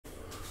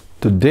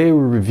Today we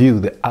review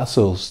the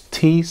Assos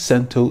T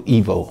Cento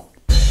Evo.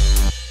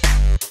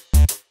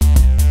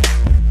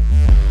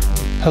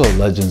 Hello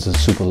legends and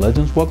super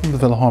legends, welcome to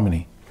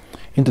Veloharmony.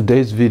 In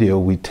today's video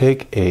we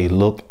take a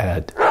look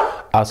at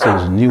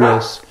Assos'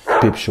 newest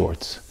bib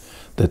shorts,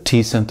 the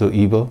T Cento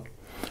Evo.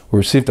 We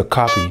received a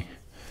copy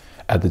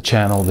at the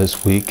channel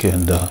this week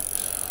and I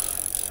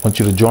want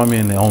you to join me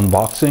in the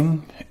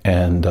unboxing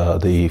and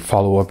the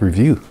follow-up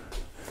review.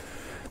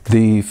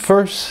 The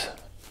first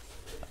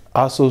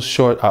Assos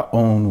short I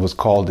owned was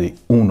called the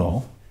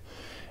Uno,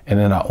 and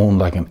then I owned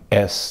like an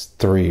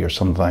S3 or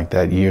something like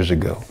that years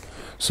ago.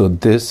 So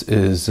this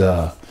is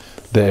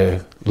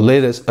their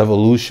latest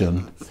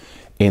evolution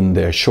in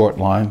their short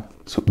line.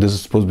 So this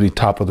is supposed to be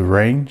top of the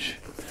range.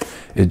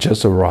 It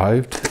just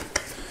arrived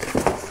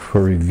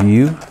for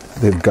review.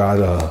 They've got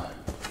a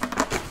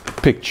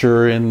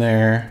picture in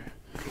there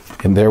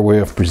in their way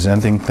of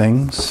presenting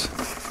things.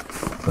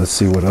 Let's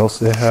see what else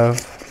they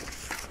have.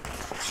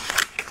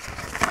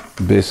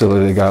 Basically,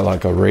 they got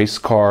like a race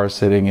car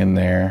sitting in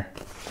there.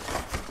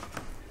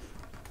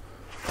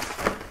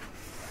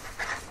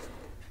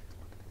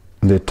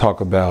 They talk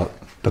about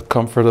the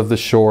comfort of the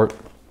short.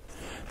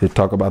 They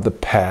talk about the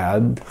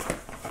pad.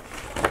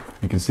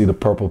 You can see the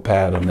purple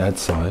pad on that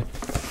side.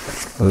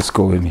 Let's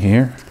go in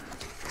here.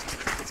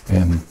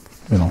 And,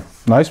 you know,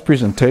 nice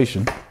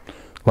presentation.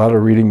 A lot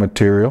of reading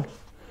material.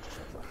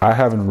 I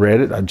haven't read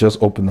it. I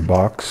just opened the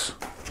box.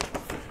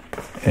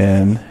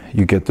 And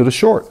you get to the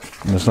short.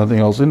 And there's nothing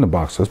else in the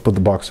box. Let's put the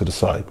box to the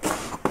side.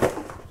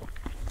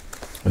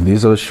 And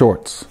these are the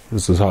shorts.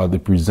 This is how they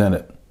present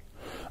it.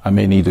 I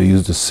may need to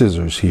use the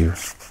scissors here.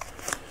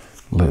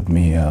 Let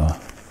me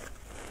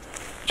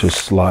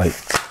just slide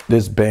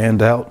this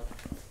band out.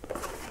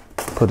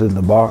 Put it in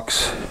the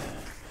box.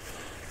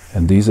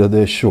 And these are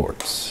their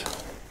shorts.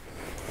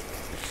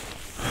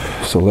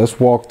 So let's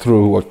walk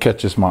through what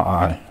catches my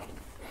eye.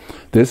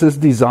 This is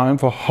designed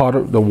for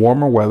the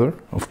warmer weather,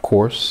 of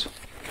course.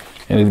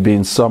 And it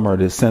being summer,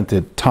 they sent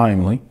it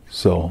timely.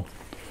 So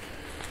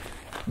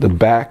the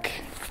back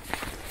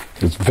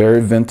is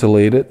very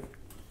ventilated.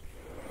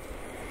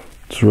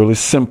 It's really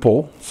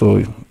simple.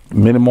 So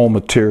minimal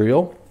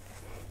material.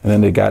 And then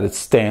they got it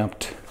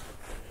stamped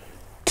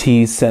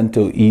T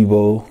Cento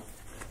Evo.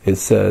 It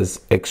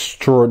says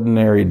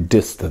extraordinary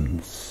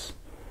distance.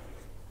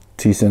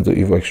 T Cento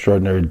Evo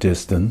extraordinary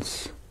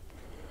distance.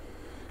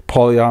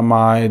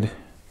 Polyamide,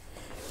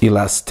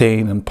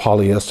 elastane, and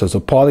polyester. So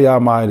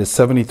polyamide is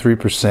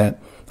 73%.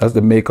 That's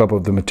the makeup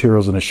of the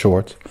materials in the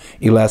shorts.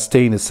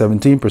 Elastane is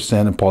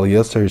 17% and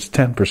polyester is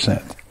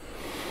 10%.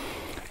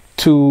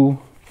 Two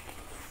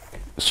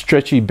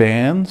stretchy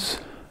bands.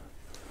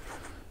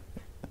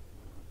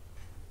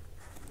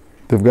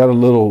 They've got a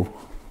little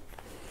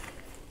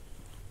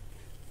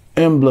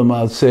emblem,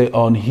 I'd say,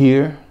 on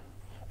here.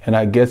 And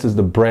I guess it's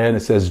the brand.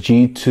 It says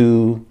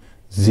G2,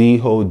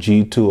 Z-Hole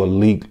G2, or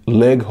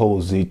leg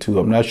hole Z2.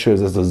 I'm not sure if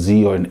there's a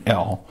Z or an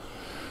L.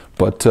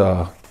 But,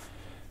 and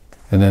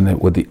then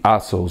with the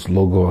Assos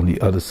logo on the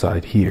other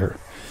side here.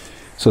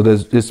 So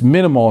it's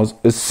minimal.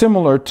 It's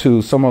similar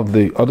to some of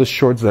the other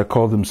shorts that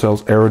call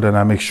themselves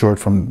aerodynamic short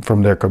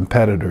from their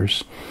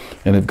competitors.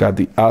 And they've got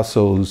the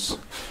Assos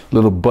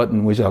little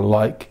button, which I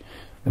like.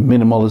 The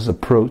minimalist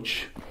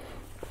approach.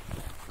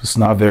 It's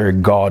not very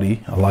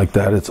gaudy. I like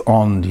that. It's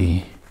on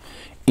the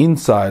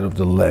inside of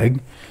the leg.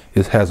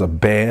 It has a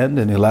band,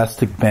 an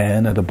elastic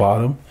band at the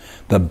bottom.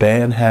 The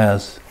band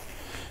has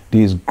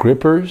these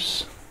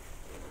grippers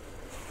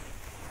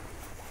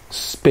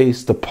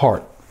spaced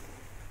apart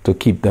to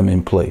keep them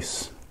in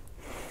place.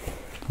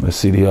 Let's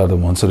see the other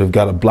one. So they've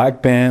got a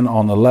black band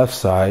on the left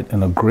side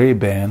and a gray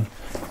band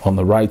on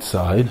the right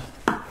side,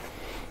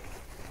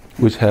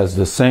 which has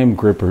the same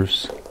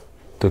grippers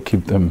to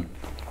keep them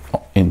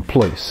in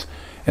place.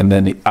 And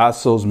then the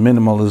Assos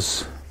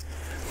minimalist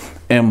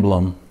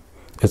emblem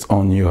is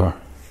on your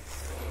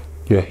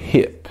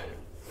hip.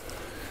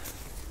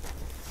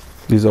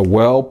 These are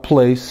well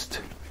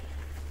placed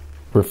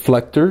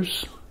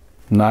reflectors,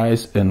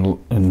 nice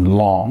and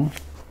long.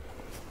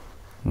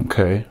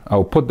 Okay,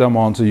 I'll put them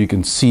on so you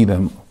can see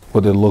them,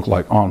 what they look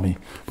like on me.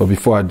 But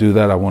before I do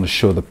that, I want to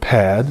show the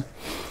pad.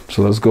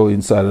 So let's go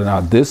inside and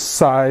out. This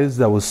size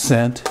that was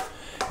sent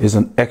is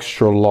an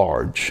extra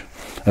large,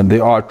 and they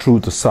are true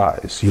to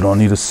size. You don't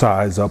need to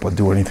size up or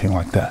do anything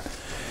like that.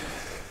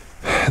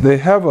 They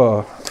have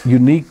a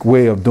unique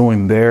way of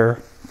doing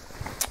their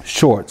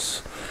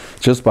shorts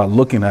just by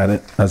looking at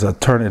it as I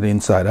turn it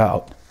inside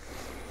out.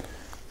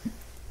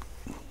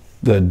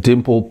 The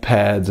dimple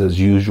pads as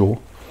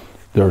usual.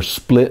 They're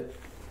split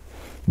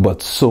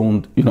but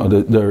sewn, you know,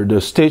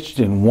 they're stitched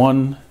in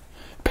one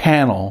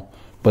panel,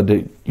 but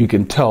you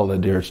can tell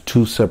that there's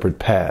two separate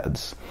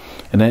pads.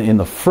 And then in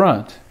the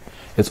front,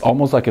 it's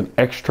almost like an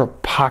extra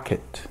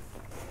pocket.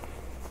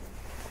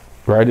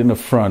 Right in the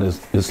front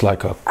is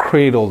like a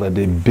cradle that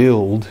they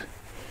build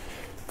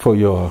for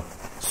your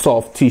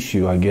soft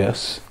tissue, I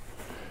guess.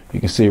 You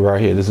can see right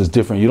here, this is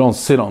different. You don't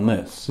sit on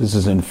this. This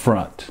is in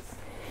front.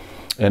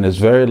 And it's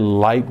very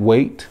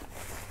lightweight,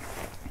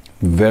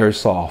 very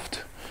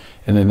soft.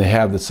 and then they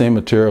have the same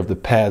material of the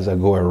pads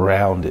that go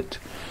around it.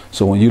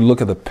 So when you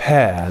look at the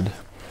pad,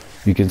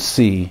 you can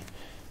see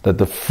that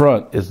the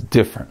front is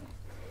different,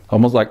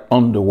 almost like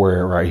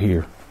underwear right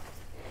here.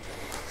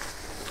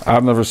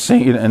 I've never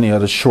seen any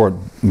other short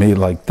made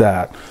like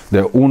that.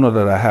 The Uno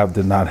that I have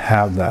did not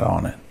have that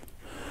on it.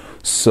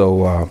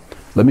 So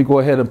let me go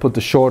ahead and put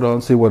the short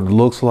on, see what it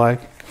looks like,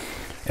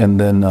 and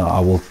then I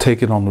will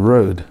take it on the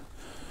road.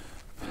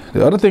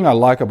 The other thing I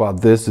like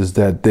about this is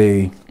that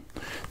they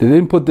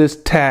didn't put this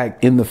tag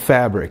in the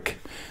fabric.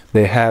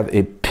 They have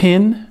a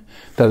pin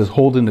that is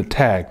holding the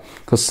tag,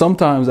 because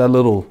sometimes that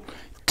little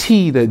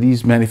T that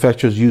these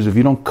manufacturers use, if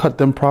you don't cut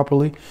them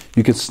properly,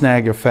 you can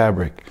snag your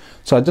fabric.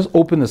 So I just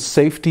opened a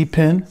safety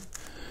pin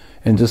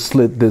and just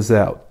slid this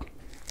out.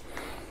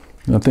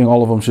 And I think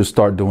all of them should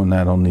start doing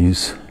that on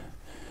these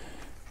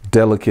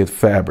delicate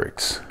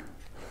fabrics.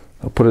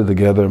 I'll put it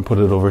together and put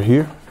it over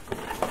here.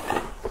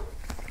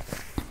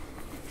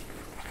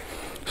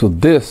 So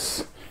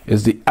this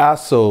is the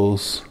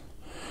Assos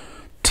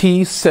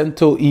T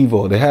Cento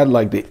Evo. They had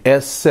like the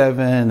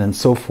S7 and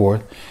so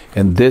forth,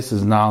 and this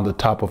is now the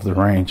top of the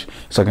range.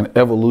 It's like an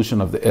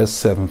evolution of the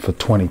S7 for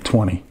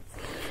 2020.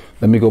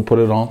 Let me go put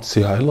it on,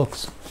 see how it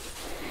looks.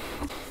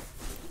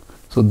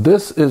 So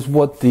this is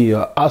what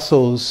the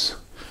Assos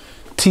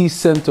T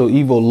Cento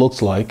Evo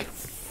looks like.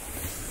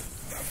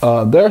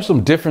 There are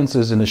some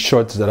differences in the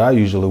shorts that I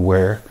usually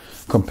wear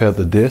compared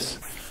to this.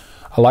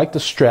 I like the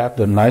strap,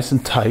 they're nice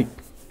and tight.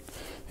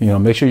 You know,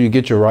 make sure you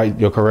get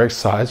your correct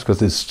size,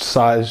 because it's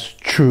size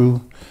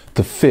true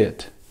to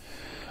fit.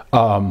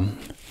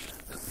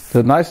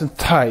 They're nice and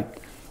tight.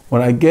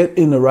 When I get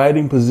in the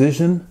riding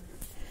position,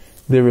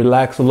 they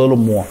relax a little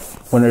more.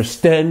 When they're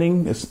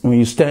standing, when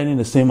you're standing,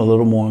 they seem a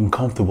little more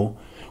uncomfortable,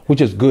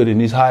 which is good in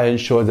these high-end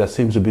shorts. That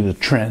seems to be the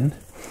trend.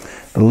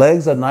 The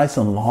legs are nice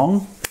and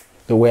long,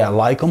 the way I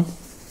like them.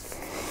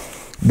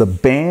 The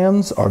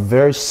bands are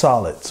very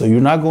solid, so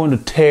you're not going to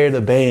tear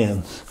the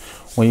bands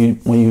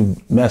when you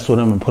mess with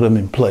them and put them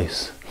in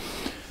place.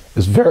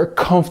 It's very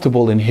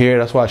comfortable in here.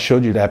 That's why I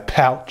showed you that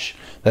pouch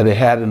that they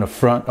had in the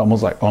front,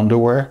 almost like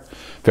underwear.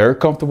 Very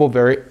comfortable,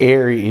 very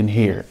airy in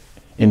here,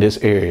 in this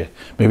area.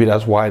 Maybe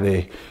that's why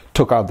they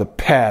took out the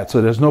pad.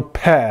 So there's no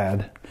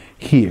pad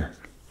here.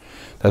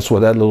 That's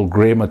where that little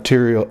gray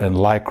material and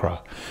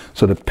Lycra.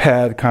 So the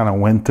pad kind of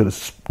went to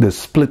they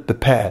split the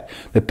pad.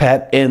 The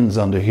pad ends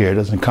under here. It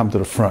doesn't come to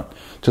the front.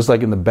 Just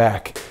like in the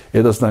back,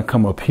 it does not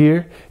come up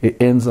here.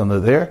 It ends under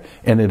there,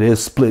 and it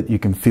is split. You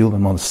can feel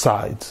them on the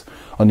sides,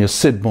 on your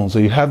sit bone. So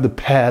you have the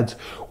pads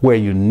where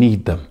you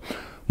need them.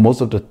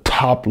 Most of the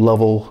top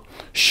level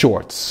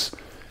shorts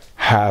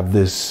have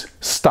this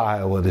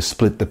style where they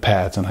split the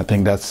pads, and I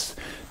think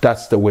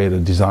that's the way to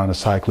design a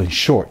cycling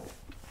short.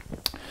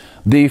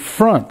 The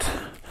front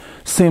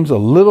seems a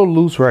little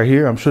loose right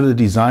here. I'm sure they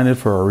designed it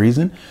for a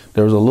reason.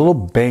 There's a little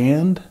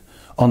band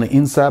on the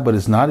inside, but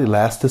it's not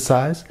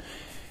elasticized.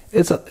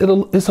 It's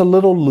a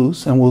little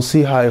loose, and we'll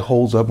see how it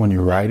holds up when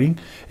you're riding.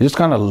 It just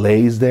kind of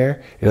lays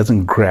there. It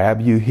doesn't grab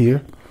you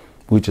here,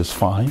 which is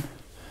fine.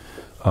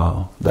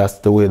 That's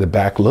the way the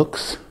back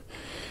looks.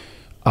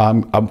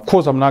 Of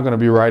course, I'm not going to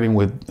be riding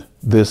with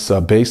this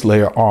base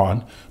layer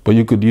on, but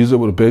you could use it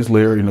with a base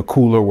layer in the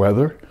cooler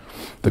weather,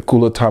 the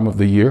cooler time of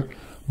the year.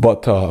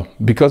 But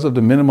because of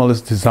the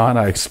minimalist design,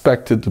 I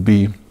expect it to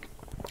be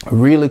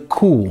really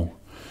cool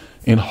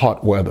in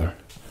hot weather.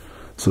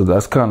 So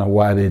that's kind of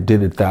why they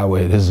did it that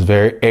way. This is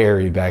very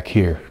airy back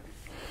here.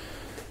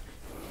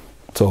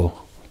 So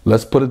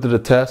let's put it to the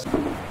test.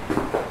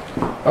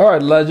 All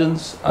right,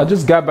 legends. I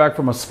just got back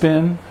from a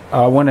spin.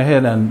 I went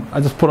ahead and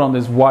I just put on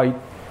this white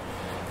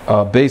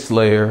base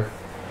layer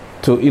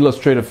to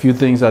illustrate a few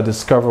things I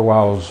discovered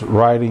while I was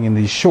riding in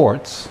these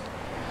shorts.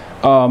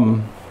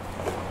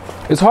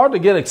 It's hard to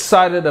get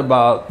excited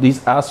about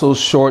these Assos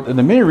shorts, and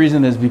the main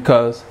reason is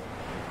because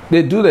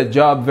they do their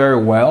job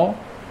very well.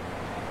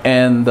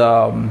 And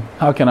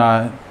how can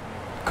I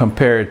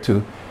compare it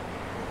to?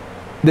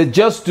 They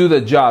just do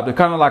the job. They're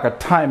kind of like a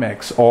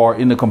Timex, or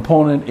in the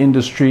component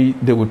industry,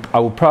 I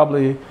would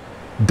probably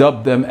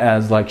dub them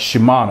as like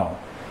Shimano,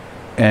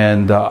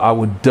 and I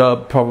would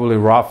dub probably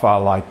Rafa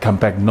like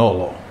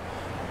Campagnolo.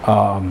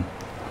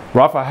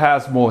 Rafa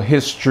has more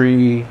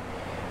history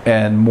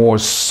and more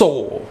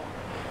soul.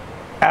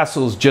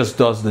 Assos just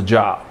does the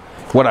job.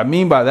 What I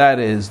mean by that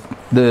is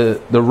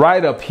the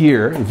write-up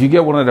here, if you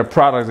get one of their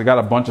products, they got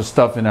a bunch of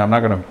stuff in there. I'm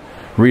not going to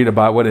read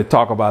about what they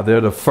talk about. They're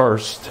the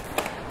first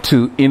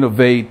to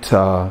innovate,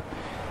 the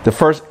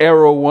first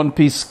Aero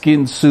one-piece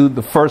skin suit,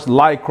 the first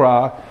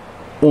Lycra,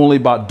 only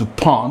by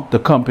DuPont, the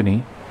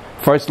company.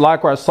 First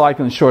Lycra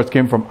cycling shorts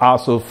came from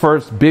Assos.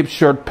 First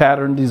Bibshort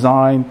pattern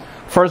design.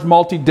 First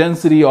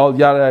multi-density, all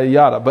yada, yada,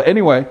 yada. But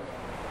anyway,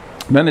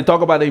 then they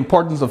talk about the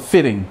importance of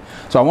fitting.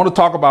 So I want to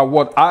talk about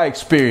what I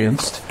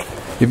experienced.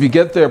 If you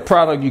get their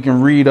product, you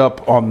can read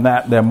up on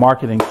that, their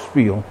marketing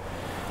spiel.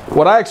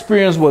 What I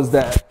experienced was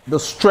that the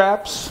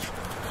straps,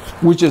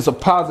 which is a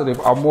positive,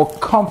 are more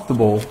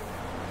comfortable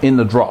in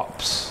the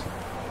drops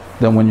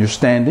than when you're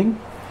standing.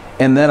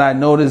 And then I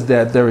noticed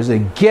that there is a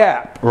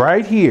gap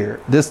right here.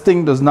 This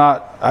thing does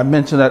not, I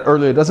mentioned that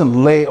earlier, it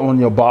doesn't lay on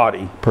your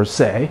body per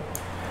se.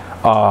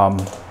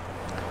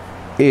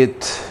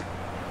 It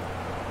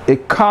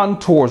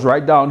contours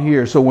right down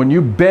here. So when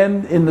you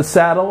bend in the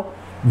saddle,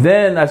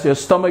 then as your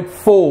stomach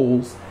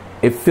folds,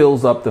 it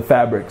fills up the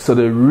fabric. So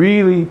they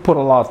really put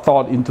a lot of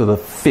thought into the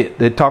fit.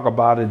 They talk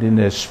about it in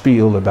their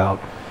spiel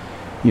about,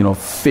 you know,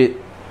 fit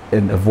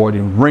and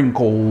avoiding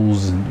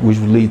wrinkles, and which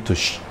would lead to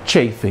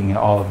chafing and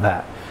all of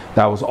that.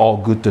 That was all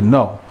good to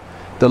know.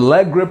 The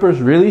leg grippers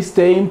really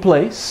stay in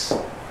place.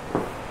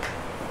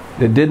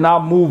 They did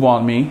not move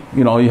on me.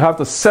 You know, you have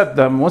to set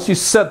them. Once you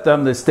set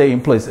them, they stay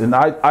in place. And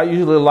I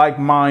usually like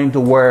mine to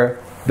where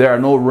there are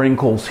no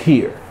wrinkles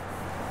here,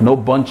 no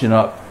bunching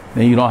up,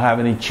 and you don't have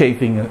any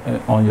chafing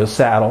on your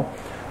saddle.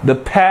 The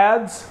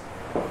pads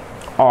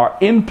are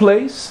in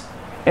place,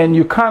 and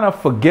you kind of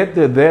forget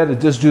they're there to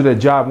just do their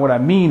job. What I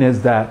mean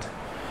is that,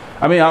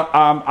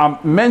 I'm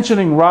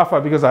mentioning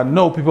Rafa because I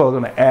know people are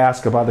going to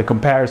ask about the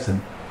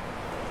comparison.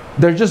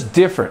 They're just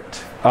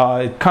different.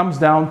 It comes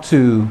down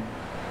to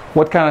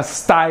what kind of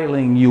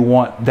styling you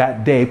want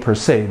that day per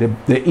se.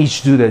 They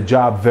each do their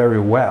job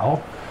very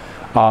well.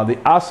 The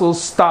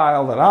Assos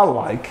style that I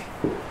like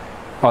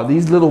are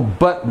these little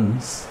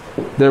buttons.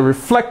 They're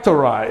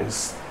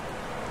reflectorized.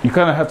 You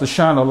kind of have to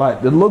shine a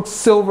light. It looks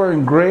silver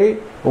and gray,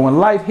 but when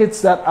light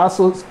hits that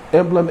Assos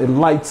emblem, it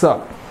lights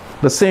up.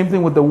 The same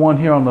thing with the one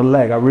here on the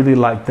leg. I really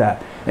like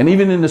that. And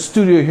even in the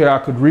studio here, I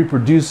could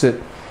reproduce it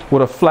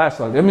with a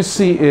flashlight. Let me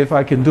see if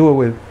I can do it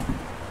with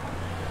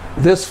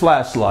this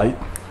flashlight.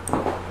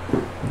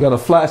 Got a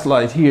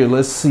flashlight here.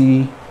 Let's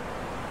see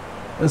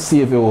if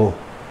it will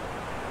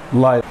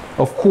light.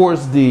 Of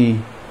course,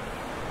 these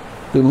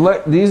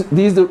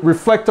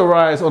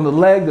reflectorized on the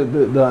leg,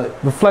 the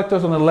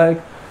reflectors on the leg,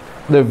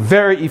 they're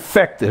very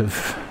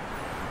effective.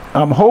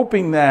 I'm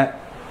hoping that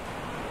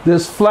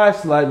this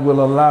flashlight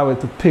will allow it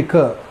to pick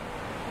up,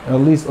 at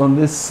least on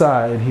this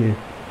side here.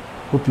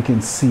 Hope you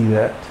can see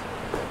that.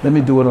 Let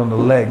me do it on the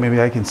leg. Maybe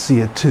I can see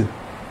it too.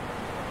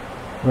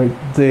 Right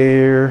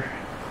there.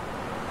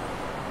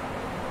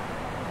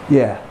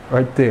 Yeah,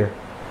 right there.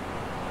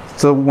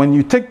 So when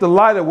you take the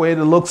light away, it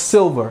looks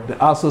silver, the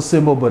Assos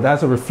symbol, but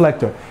that's a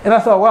reflector. And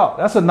I thought, wow,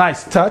 that's a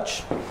nice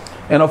touch.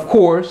 And of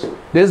course,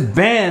 this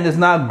band is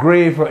not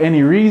gray for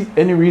any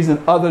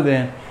reason other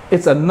than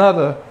it's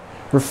another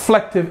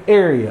reflective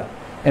area.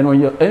 And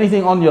when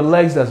anything on your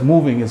legs that's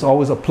moving is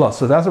always a plus.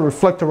 So that's a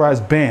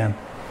reflectorized band.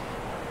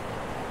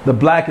 The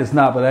black is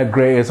not, but that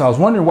gray is. I was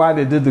wondering why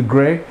they did the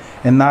gray,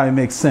 and now it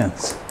makes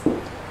sense.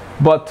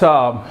 But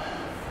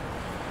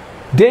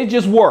they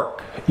just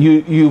work.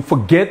 You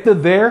forget they're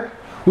there,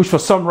 which for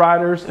some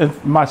riders, and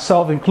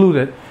myself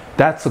included,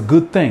 that's a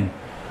good thing.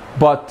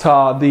 But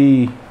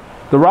the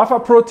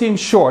Rafa Pro Team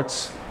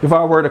shorts, if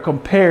I were to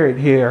compare it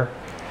here,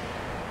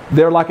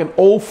 they're like an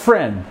old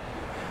friend.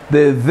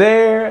 They're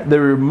there, they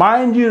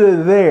remind you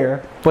they're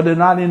there, but they're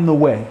not in the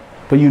way.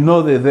 But you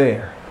know they're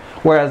there.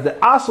 Whereas the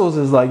Assos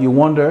is like you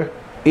wonder,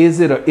 is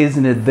it or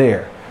isn't it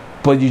there?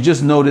 But you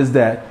just notice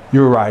that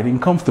you're riding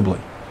comfortably.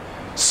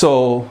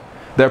 So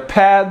their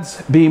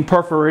pads being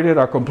perforated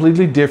are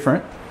completely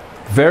different,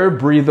 very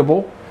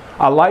breathable.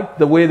 I like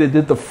the way they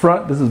did the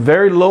front. This is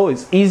very low.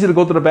 It's easy to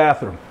go to the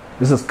bathroom.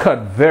 This is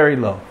cut very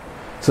low.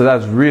 So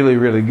that's really,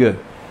 really good.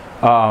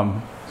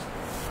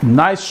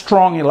 Nice,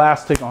 strong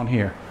elastic on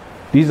here.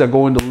 These are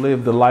going to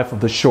live the life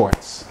of the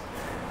shorts.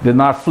 They're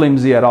not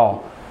flimsy at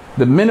all.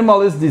 The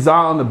minimalist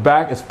design on the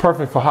back is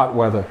perfect for hot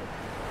weather.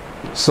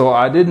 So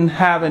I didn't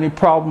have any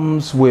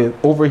problems with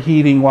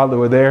overheating while they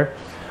were there.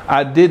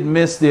 I did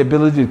miss the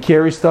ability to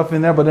carry stuff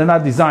in there, but they're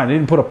not designed. They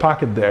didn't put a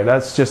pocket there.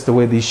 That's just the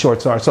way these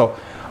shorts are. So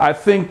I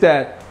think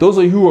that those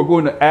of you who are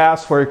going to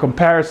ask for a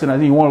comparison, I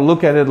think you want to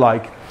look at it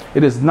like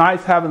it is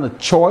nice having the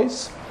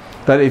choice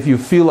that if you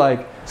feel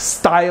like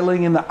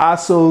styling in the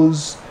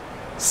Assos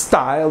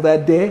style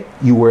that day,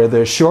 you wear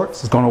their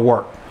shorts, it's going to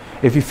work.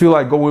 If you feel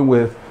like going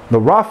with the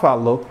Rafa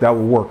look, that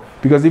will work.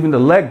 Because even the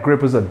leg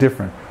grippers are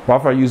different.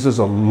 Rafa uses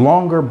a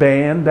longer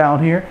band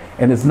down here,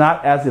 and it's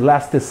not as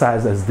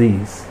elasticized as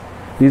these.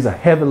 These are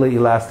heavily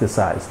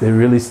elasticized. They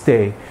really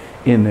stay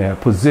in their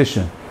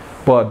position.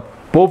 But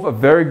both are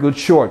very good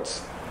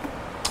shorts.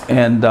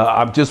 And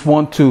I just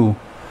want to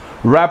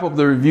wrap up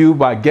the review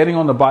by getting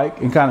on the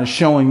bike and kind of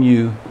showing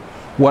you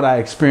what I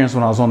experienced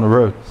when I was on the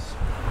road.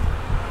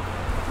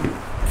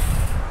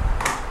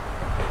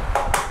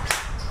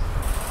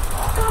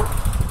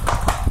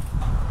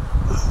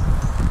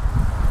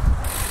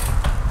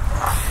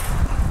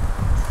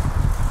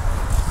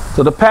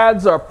 So the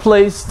pads are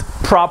placed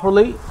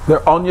properly.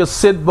 They're on your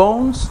sit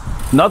bones.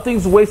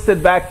 Nothing's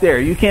wasted back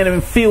there. You can't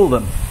even feel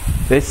them.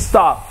 They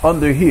stop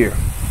under here,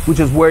 which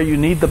is where you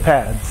need the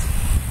pads.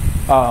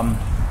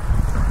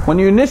 When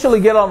you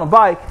initially get on the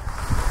bike,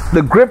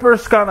 the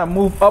grippers kind of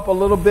move up a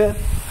little bit.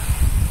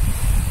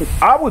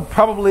 I would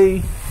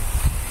probably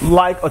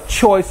like a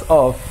choice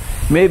of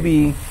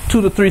maybe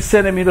 2 to 3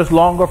 centimeters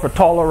longer for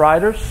taller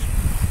riders,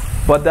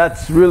 but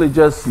that's really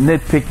just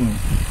nitpicking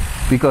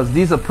because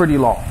these are pretty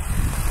long.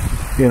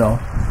 You know,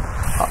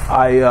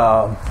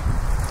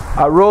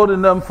 I rode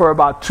in them for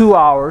about 2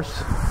 hours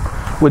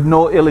with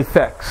no ill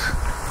effects.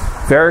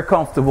 Very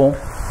comfortable.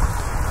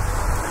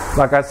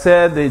 Like I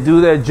said, they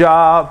do their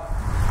job.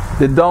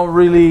 They don't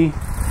really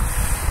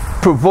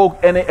provoke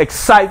any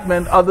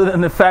excitement other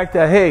than the fact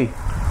that, hey,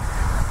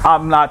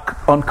 I'm not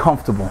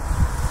uncomfortable.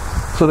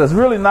 So there's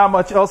really not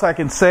much else I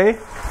can say.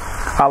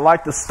 I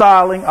like the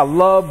styling. I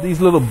love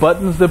these little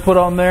buttons they put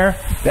on there.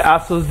 The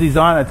Assos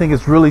design, I think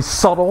it's really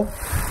subtle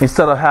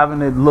instead of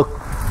having it look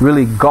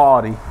really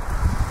gaudy.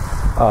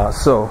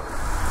 So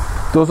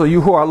those of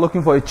you who are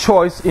looking for a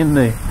choice in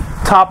the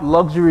top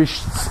luxury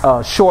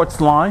shorts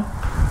line,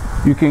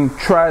 you can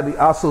try the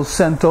Assos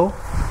Cento.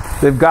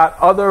 They've got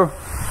other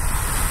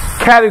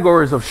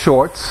categories of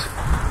shorts,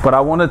 but I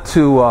wanted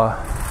to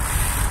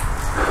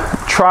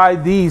try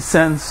these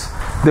since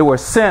they were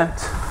sent.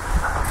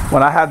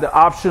 When I had the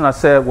option, I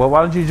said, well,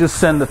 why don't you just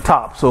send the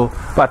top? So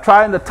by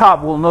trying the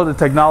top, we'll know the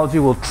technology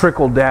will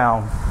trickle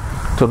down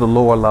to the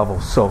lower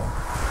levels. So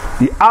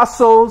the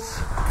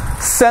Assos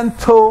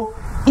Cento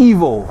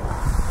Evo.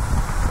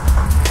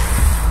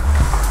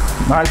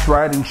 Nice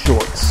riding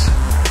shorts.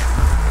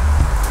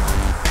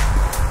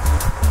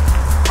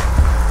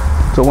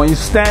 So when you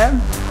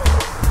stand,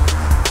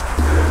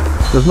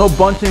 there's no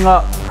bunching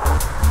up